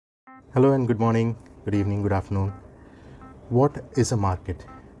Hello and good morning, good evening, good afternoon. What is a market?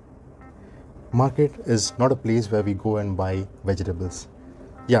 Market is not a place where we go and buy vegetables.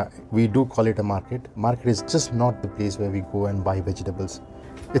 Yeah, we do call it a market. Market is just not the place where we go and buy vegetables.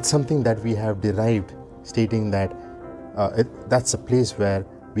 It's something that we have derived, stating that that's a place where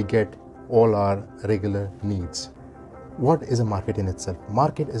we get all our regular needs. What is a market in itself?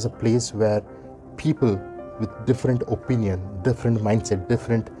 Market is a place where people with different opinion, different mindset,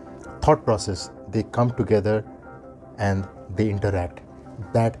 different thought process, they come together and they interact.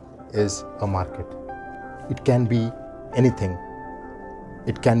 That is a market. It can be anything.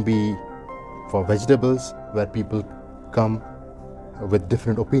 It can be for vegetables, where people come with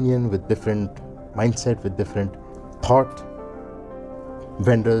different opinion, with different mindset, with different thought.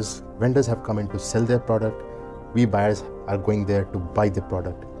 Vendors have come in to sell their product. We buyers are going there to buy the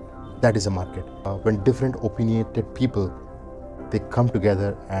product. That is a market. When different opinionated people, they come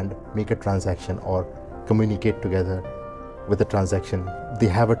together and make a transaction or communicate together with a transaction. They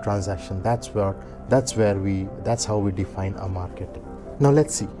have a transaction. That's how we define a market. Now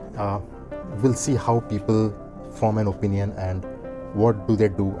let's see. We'll see how people form an opinion and what do they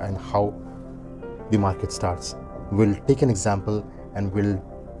do and how the market starts. We'll take an example and we'll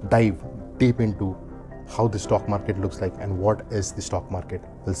dive deep into how the stock market looks like and what is the stock market.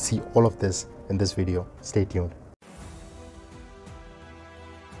 We'll see all of this in this video. Stay tuned.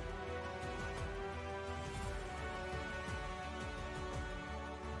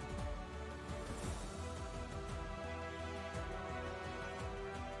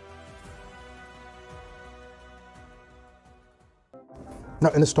 Now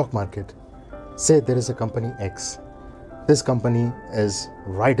in the stock market, say there is a company X. This company is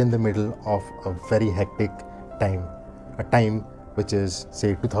right in the middle of a very hectic time, a time which is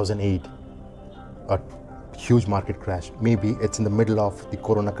say 2008, a huge market crash. Maybe it's in the middle of the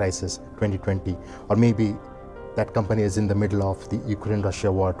Corona crisis 2020, or maybe that company is in the middle of the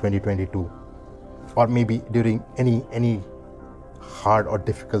Ukraine-Russia war 2022, or maybe during any hard or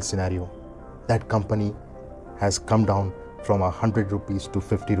difficult scenario. That company has come down from 100 rupees to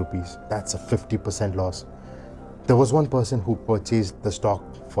 50 rupees. That's a 50% loss. There was one person who purchased the stock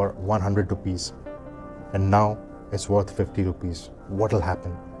for 100 rupees and now it's worth 50 rupees. What will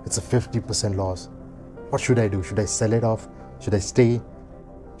happen? It's a 50% loss. What should I do? Should I sell it off? Should I stay?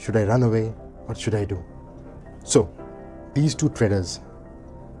 Should I run away? What should I do? So these two traders,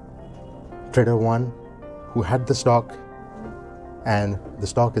 trader one who had the stock and the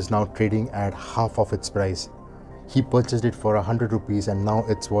stock is now trading at half of its price. He purchased it for 100 rupees and now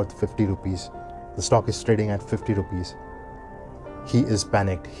it's worth 50 rupees. The stock is trading at 50 rupees. He is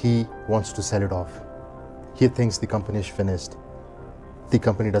panicked. He wants to sell it off. He thinks the company is finished. The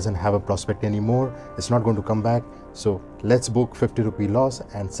company doesn't have a prospect anymore. It's not going to come back. So let's book 50 rupee loss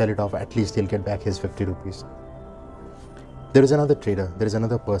and sell it off. At least he'll get back his 50 rupees. There is another trader. There is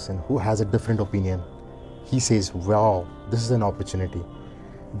another person who has a different opinion. He says, wow, this is an opportunity.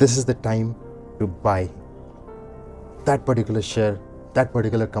 This is the time to buy. That particular share, that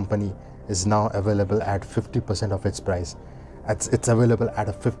particular company is now available at 50% of its price. It's available at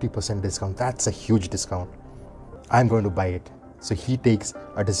a 50% discount. That's a huge discount. I'm going to buy it. So he takes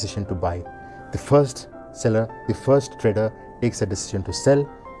a decision to buy. The first seller, the first trader takes a decision to sell.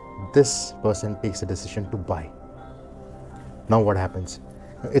 This person takes a decision to buy. Now what happens?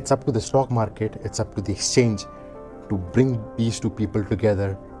 It's up to the stock market, it's up to the exchange to bring these two people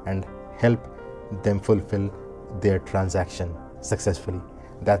together and help them fulfill their transaction successfully.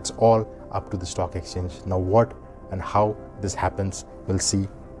 That's all up to the stock exchange. Now what and how this happens, we'll see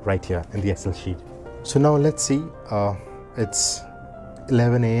right here in the Excel sheet. So now let's see, it's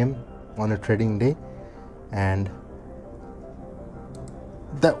 11 a.m. on a trading day and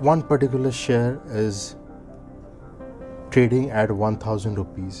that one particular share is trading at 1000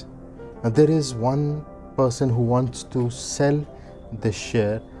 rupees. Now there is one person who wants to sell the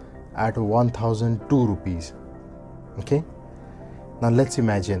share at 1002 rupees. Okay, now let's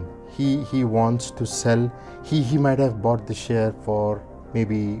imagine he wants to sell. He might have bought the share for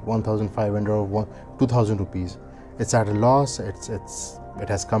maybe 1500 or 2000 rupees. It's at a loss. It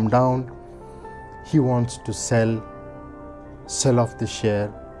has come down. He wants to sell off the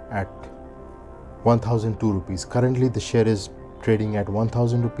share at 1002 rupees. Currently the share is trading at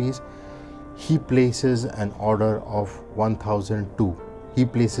 1000 rupees. He places an order of 1002. He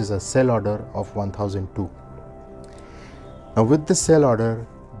places a sell order of 1002. Now with the sell order,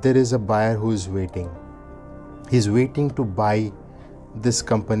 there is a buyer who is waiting. He's waiting to buy this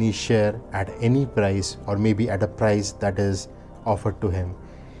company's share at any price or maybe at a price that is offered to him.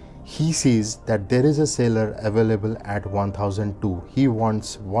 He sees that there is a seller available at 1002. He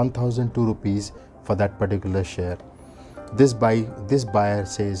wants 1002 rupees for that particular share. This buyer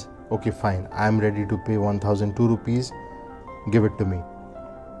says, okay fine, I am ready to pay 1002 rupees, give it to me.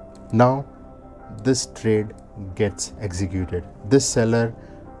 Now this trade gets executed. This seller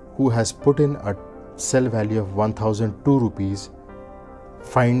who has put in a sell value of 1002 rupees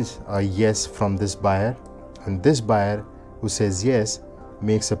finds a yes from this buyer, and this buyer who says yes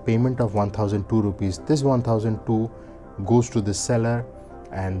makes a payment of 1002 rupees. This 1002 goes to the seller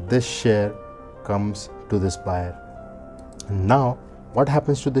and this share comes to this buyer. Now what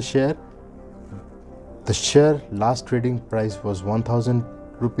happens to the share? The share last trading price was 1000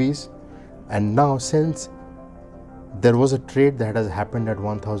 rupees, and now since there was a trade that has happened at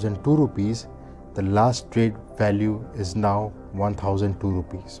 1002 rupees, the last trade value is now 1002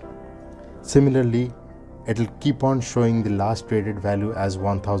 rupees. Similarly, it will keep on showing the last traded value as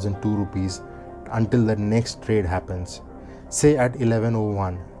 1002 rupees until the next trade happens. Say at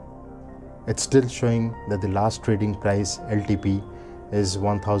 1101, it's still showing that the last trading price LTP is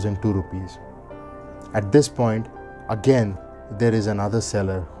 1002 rupees. At this point, again, there is another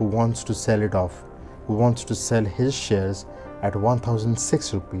seller who wants to sell it off, who wants to sell his shares at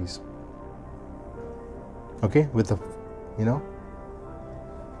 1006 rupees. Okay,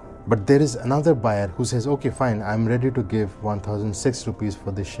 but there is another buyer who says, okay fine, I'm ready to give 1006 rupees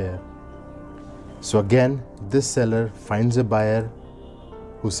for this share. So again, this seller finds a buyer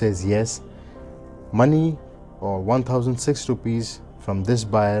who says yes. Money or 1006 rupees from this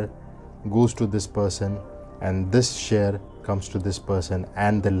buyer goes to this person, and this share comes to this person,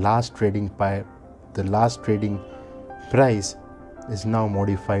 and the last trading price is now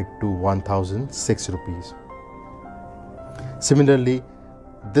modified to 1006 rupees. Similarly,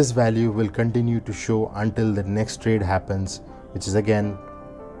 this value will continue to show until the next trade happens, which is again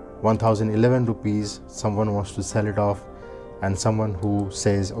 1011 rupees. Someone wants to sell it off, and someone who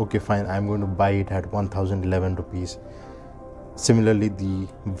says, okay fine, I'm going to buy it at 1011 rupees. Similarly, the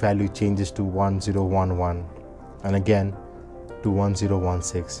value changes to 1011 and again to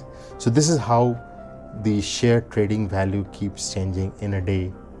 1016. So this is how the share trading value keeps changing in a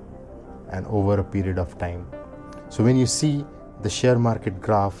day and over a period of time. So when you see the share market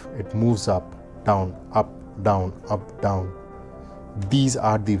graph, it moves up, down, up, down, up, down. These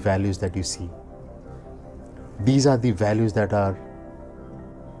are the values that you see. These are the values that are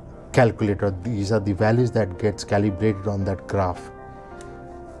calculated. These are the values that gets calibrated on that graph.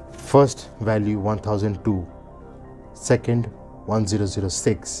 First value 1002, second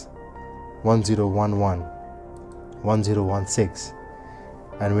 1006, 1011, 1016,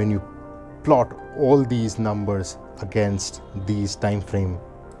 and when you plot all these numbers against these time frame,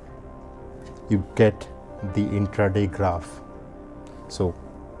 you get the intraday graph. So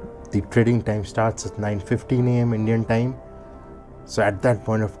the trading time starts at 9:15 a.m. Indian time. So at that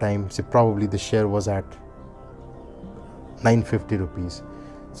point of time, say probably the share was at 950 rupees.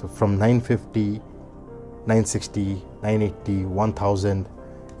 So from 950, 960, 980, 1000,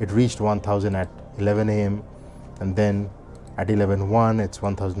 it reached 1000 at 11 a.m. and then at 11:01 it's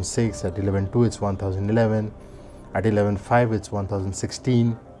 1006, at 11:02 it's 1011, at 11:05 it's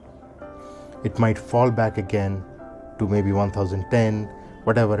 1016. It might fall back again to maybe 1010,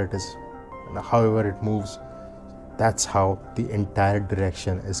 whatever it is, and however it moves. That's how the entire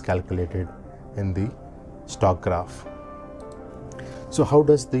direction is calculated in the stock graph. So how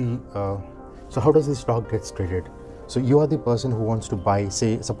does the stock gets traded? So you are the person who wants to buy,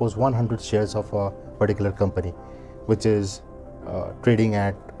 say, suppose 100 shares of a particular company, which is trading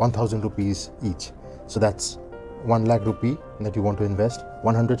at 1000 rupees each. So that's 1 lakh rupee that you want to invest.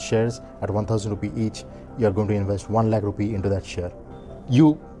 100 shares at 1000 rupee each, you are going to invest 1 lakh rupee into that share.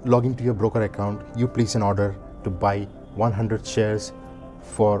 You log into your broker account, you place an order to buy 100 shares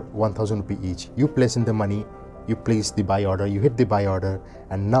for 1000 rupee each. You place in the money, you place the buy order, you hit the buy order,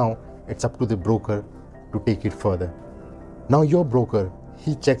 and now it's up to the broker to take it further. Now your broker,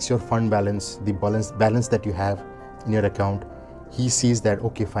 he checks your fund balance, the balance that you have in your account. He sees that,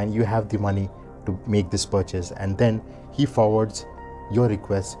 okay fine, you have the money to make this purchase, and then he forwards your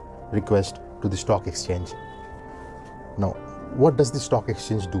request to the stock exchange. Now what does the stock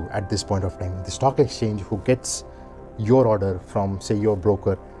exchange do at this point of time? The stock exchange, who gets your order from, say, your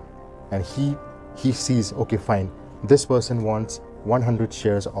broker, and he sees, okay fine, this person wants 100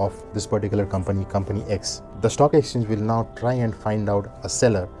 shares of this particular company X. The stock exchange will now try and find out a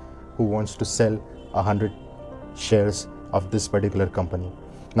seller who wants to sell 100 shares of this particular company.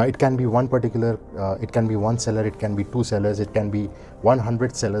 Now it can be one particular, it can be one seller, it can be two sellers, it can be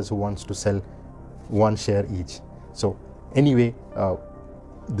 100 sellers who wants to sell one share each. So anyway,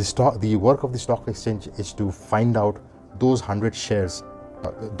 The work of the stock exchange is to find out those 100 shares,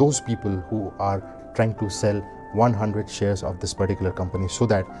 those people who are trying to sell 100 shares of this particular company, so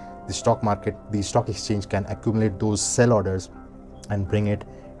that the stock exchange can accumulate those sell orders and bring it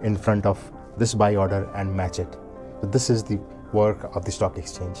in front of this buy order and match it. So this is the work of the stock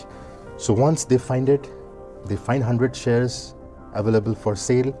exchange. So once they find it, they find 100 shares available for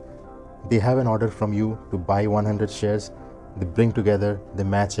sale, they have an order from you to buy 100 shares, they bring together, they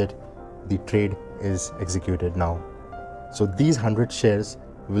match it, the trade is executed now. So these 100 shares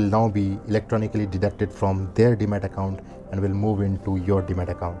will now be electronically deducted from their demat account and will move into your demat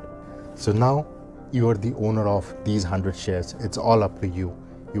account. So now you are the owner of these 100 shares. It's all up to you.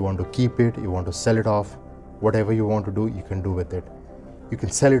 You want to keep it, you want to sell it off, whatever you want to do, you can do with it. You can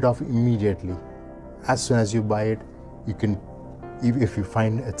sell it off immediately. As soon as you buy it, you can, if you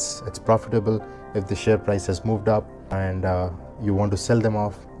find it's profitable, if the share price has moved up and you want to sell them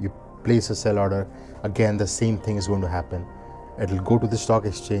off, you place a sell order. Again, the same thing is going to happen. It'll go to the stock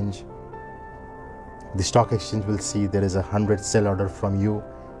exchange. The stock exchange will see there is 100 sell order from you,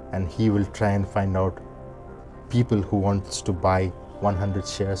 and he will try and find out people who wants to buy 100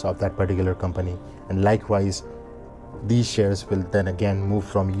 shares of that particular company. And likewise, these shares will then again move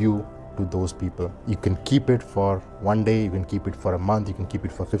from you to those people. You can keep it for 1 day, you can keep it for a month, you can keep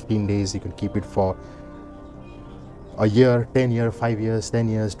it for 15 days, you can keep it for a year, 10 years, 5 years, 10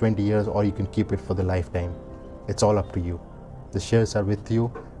 years, 20 years, or you can keep it for the lifetime. It's all up to you. The shares are with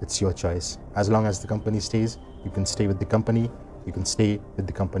you, it's your choice. As long as the company stays, you can stay with the company, you can stay with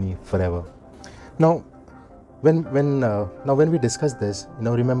the company forever. Now, when we discussed this,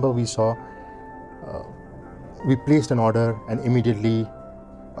 remember we saw, we placed an order and immediately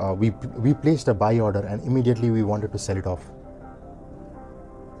we placed a buy order and immediately we wanted to sell it off.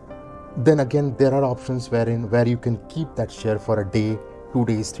 Then again, there are options where you can keep that share for a day, 2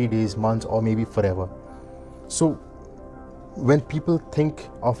 days, 3 days, months, or maybe forever. So when people think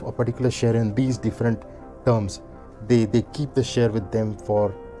of a particular share in these different terms, they keep the share with them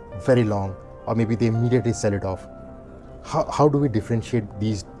for very long, or maybe they immediately sell it off. How do we differentiate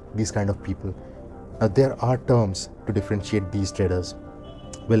these kind of people? Now, there are terms to differentiate these traders.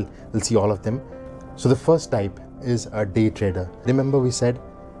 We'll see all of them. So the first type is a day trader. Remember we said,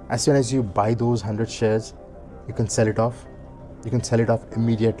 as soon as you buy those 100 shares, you can sell it off. You can sell it off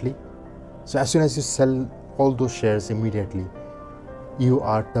immediately. So as soon as you sell all those shares immediately, you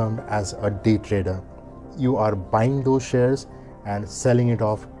are termed as a day trader. You are buying those shares and selling it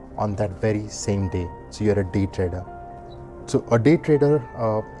off on that very same day. So you're a day trader. So a day trader,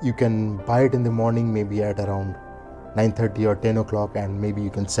 you can buy it in the morning, maybe at around 9:30 or 10 o'clock, and maybe you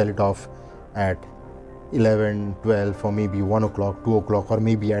can sell it off at 11, 12, or maybe 1 o'clock, 2 o'clock, or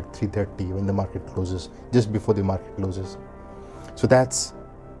maybe at 3:30 when the market closes, just before the market closes. So that's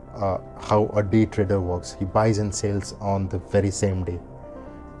how a day trader works. He buys and sells on the very same day.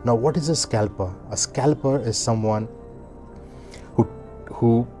 Now, what is a scalper? A scalper is someone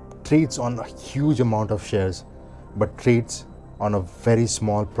who trades on a huge amount of shares, but trades on a very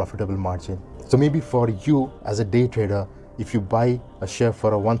small profitable margin. So maybe for you as a day trader, if you buy a share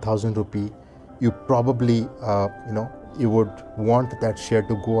for a 1,000 rupee, you probably, you would want that share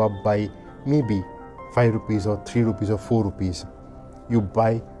to go up by maybe 5 rupees or 3 rupees or 4 rupees.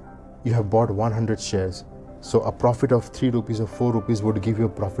 You have bought 100 shares. So a profit of 3 rupees or 4 rupees would give you a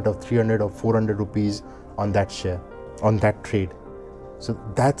profit of 300 or 400 rupees on that share, on that trade. So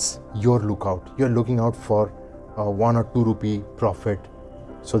that's your lookout. You're looking out for a 1 or 2 rupee profit,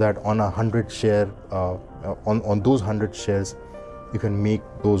 so that on a 100 share, on those 100 shares, you can make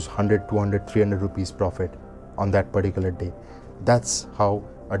those 100, 200, 300 rupees profit on that particular day. That's how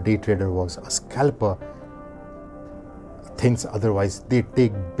a day trader works. A scalper thinks otherwise. They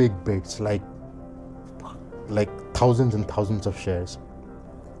take big bets, like thousands and thousands of shares.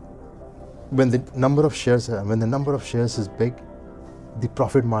 When the number of shares is big, the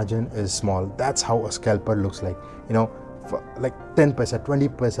profit margin is small. That's how a scalper looks like. For like 10 paisa, 20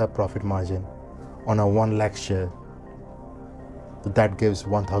 paisa profit margin on a 1 lakh share. So that gives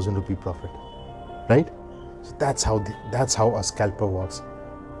 1,000 rupee profit, right? So that's how a scalper works.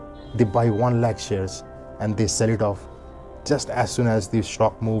 They buy 1 lakh shares and they sell it off just as soon as the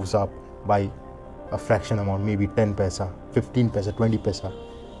stock moves up by a fraction amount, maybe 10 paisa, 15 paisa, 20 paisa,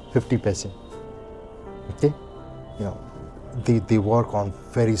 50 paisa. Okay, they work on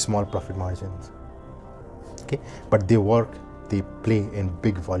very small profit margins. Okay, but they play in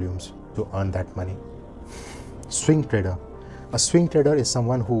big volumes to earn that money. Swing trader. A swing trader is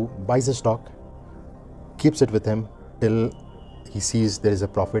someone who buys a stock, keeps it with him till he sees there is a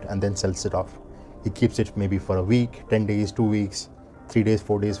profit, and then sells it off. He keeps it maybe for a week, 10 days, 2 weeks, 3 days,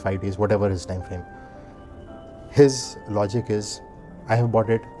 4 days, 5 days, whatever his time frame. His logic is, I have bought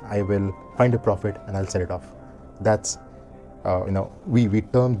it, I will find a profit and I'll sell it off. That's, we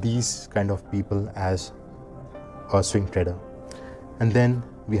term these kind of people as a swing trader. And then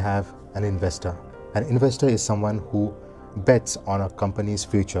we have an investor. An investor is someone who bets on a company's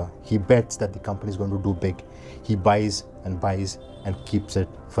future. He bets that the company is going to do big. He buys and keeps it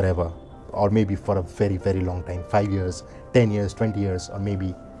forever, or maybe for a very, very long time, 5 years, 10 years, 20 years, or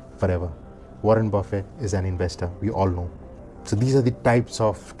maybe forever. Warren Buffett is an investor, we all know. So these are the types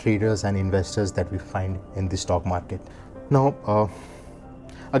of traders and investors that we find in the stock market. Now,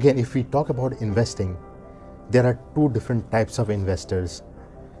 again, if we talk about investing, there are two different types of investors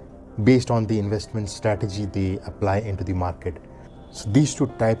based on the investment strategy they apply into the market. So these two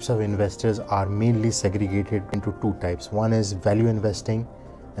types of investors are mainly segregated into two types. One is value investing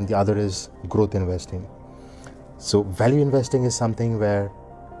and the other is growth investing. So value investing is something where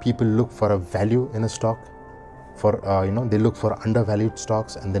people look for a value in a stock, they look for undervalued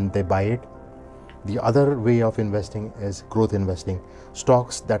stocks and then they buy it. The other way of investing is growth investing,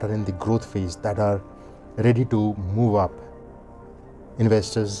 stocks that are in the growth phase, that are ready to move up.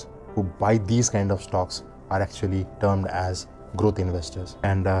 Investors who buy these kind of stocks are actually termed as growth investors.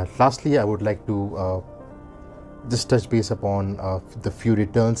 And lastly, I would like to just touch base upon the few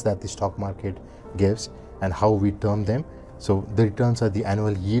returns that the stock market gives and how we term them. So the returns are the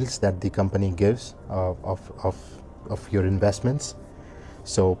annual yields that the company gives of your investments.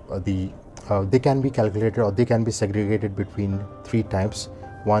 So they can be calculated or they can be segregated between three types.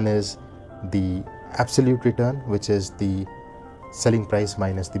 One is the absolute return, which is the selling price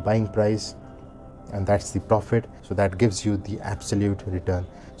minus the buying price, and that's the profit. So that gives you the absolute return.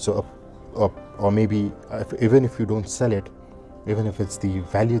 So or maybe even if you don't sell it, even if it's the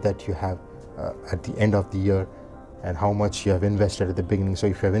value that you have at the end of the year and how much you have invested at the beginning. So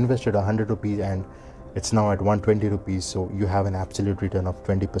if you have invested 100 rupees and it's now at 120 rupees, so you have an absolute return of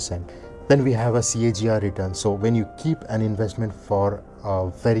 20%. Then we have a CAGR return. So when you keep an investment for a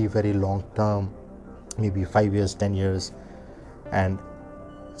very, very long term, maybe 5 years, 10 years, and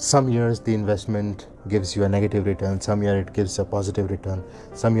some years the investment gives you a negative return, some year it gives a positive return,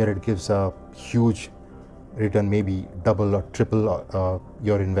 some year it gives a huge return, maybe double or triple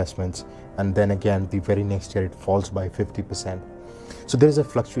your investments, and then again the very next year it falls by 50%. So there is a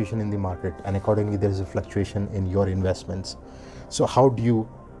fluctuation in the market, and accordingly there is a fluctuation in your investments. So how do you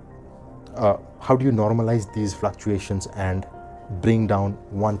normalize these fluctuations and bring down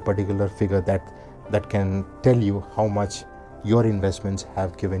one particular figure that can tell you how much your investments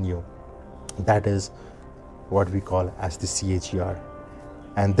have given you? That is what we call as the CAGR.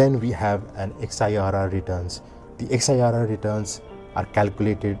 And then we have an XIRR returns. The XIRR returns are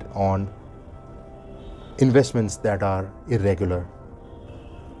calculated on investments that are irregular.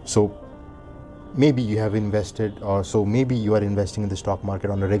 So maybe you have invested, or so maybe you are investing in the stock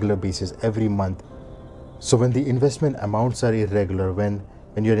market on a regular basis every month. So when the investment amounts are irregular, when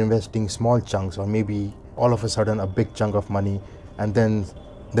you're investing small chunks, or maybe all of a sudden a big chunk of money, and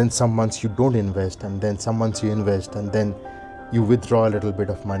then some months you don't invest, and then some months you invest, and then you withdraw a little bit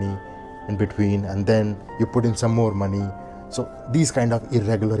of money in between, and then you put in some more money. So these kind of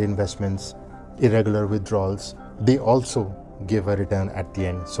irregular investments, irregular withdrawals, they also give a return at the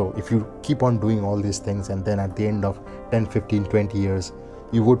end. So if you keep on doing all these things, and then at the end of 10, 15, 20 years,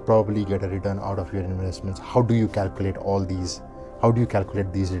 you would probably get a return out of your investments. How do you calculate all these? How do you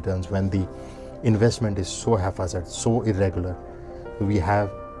calculate these returns when the investment is so haphazard, so irregular? We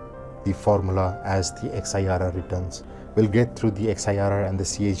have the formula as the XIRR returns. We'll get through the XIRR and the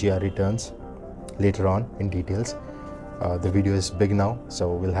CAGR returns later on in details. The video is big now,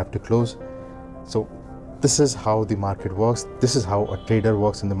 so we'll have to close. So this is how the market works. This is how a trader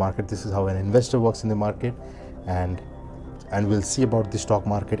works in the market. This is how an investor works in the market. And we'll see about the stock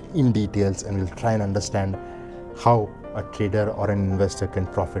market in details, and we'll try and understand how a trader or an investor can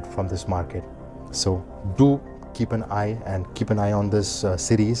profit from this market. So do keep an eye on this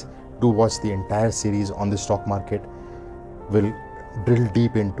series. Do watch the entire series on the stock market. We'll drill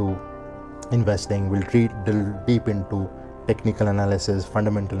deep into investing. We'll drill deep into technical analysis,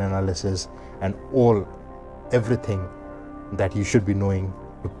 fundamental analysis, and everything that you should be knowing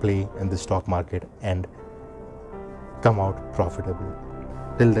to play in the stock market and come out profitable.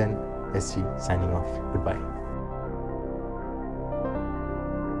 Till then, SG signing off. Goodbye.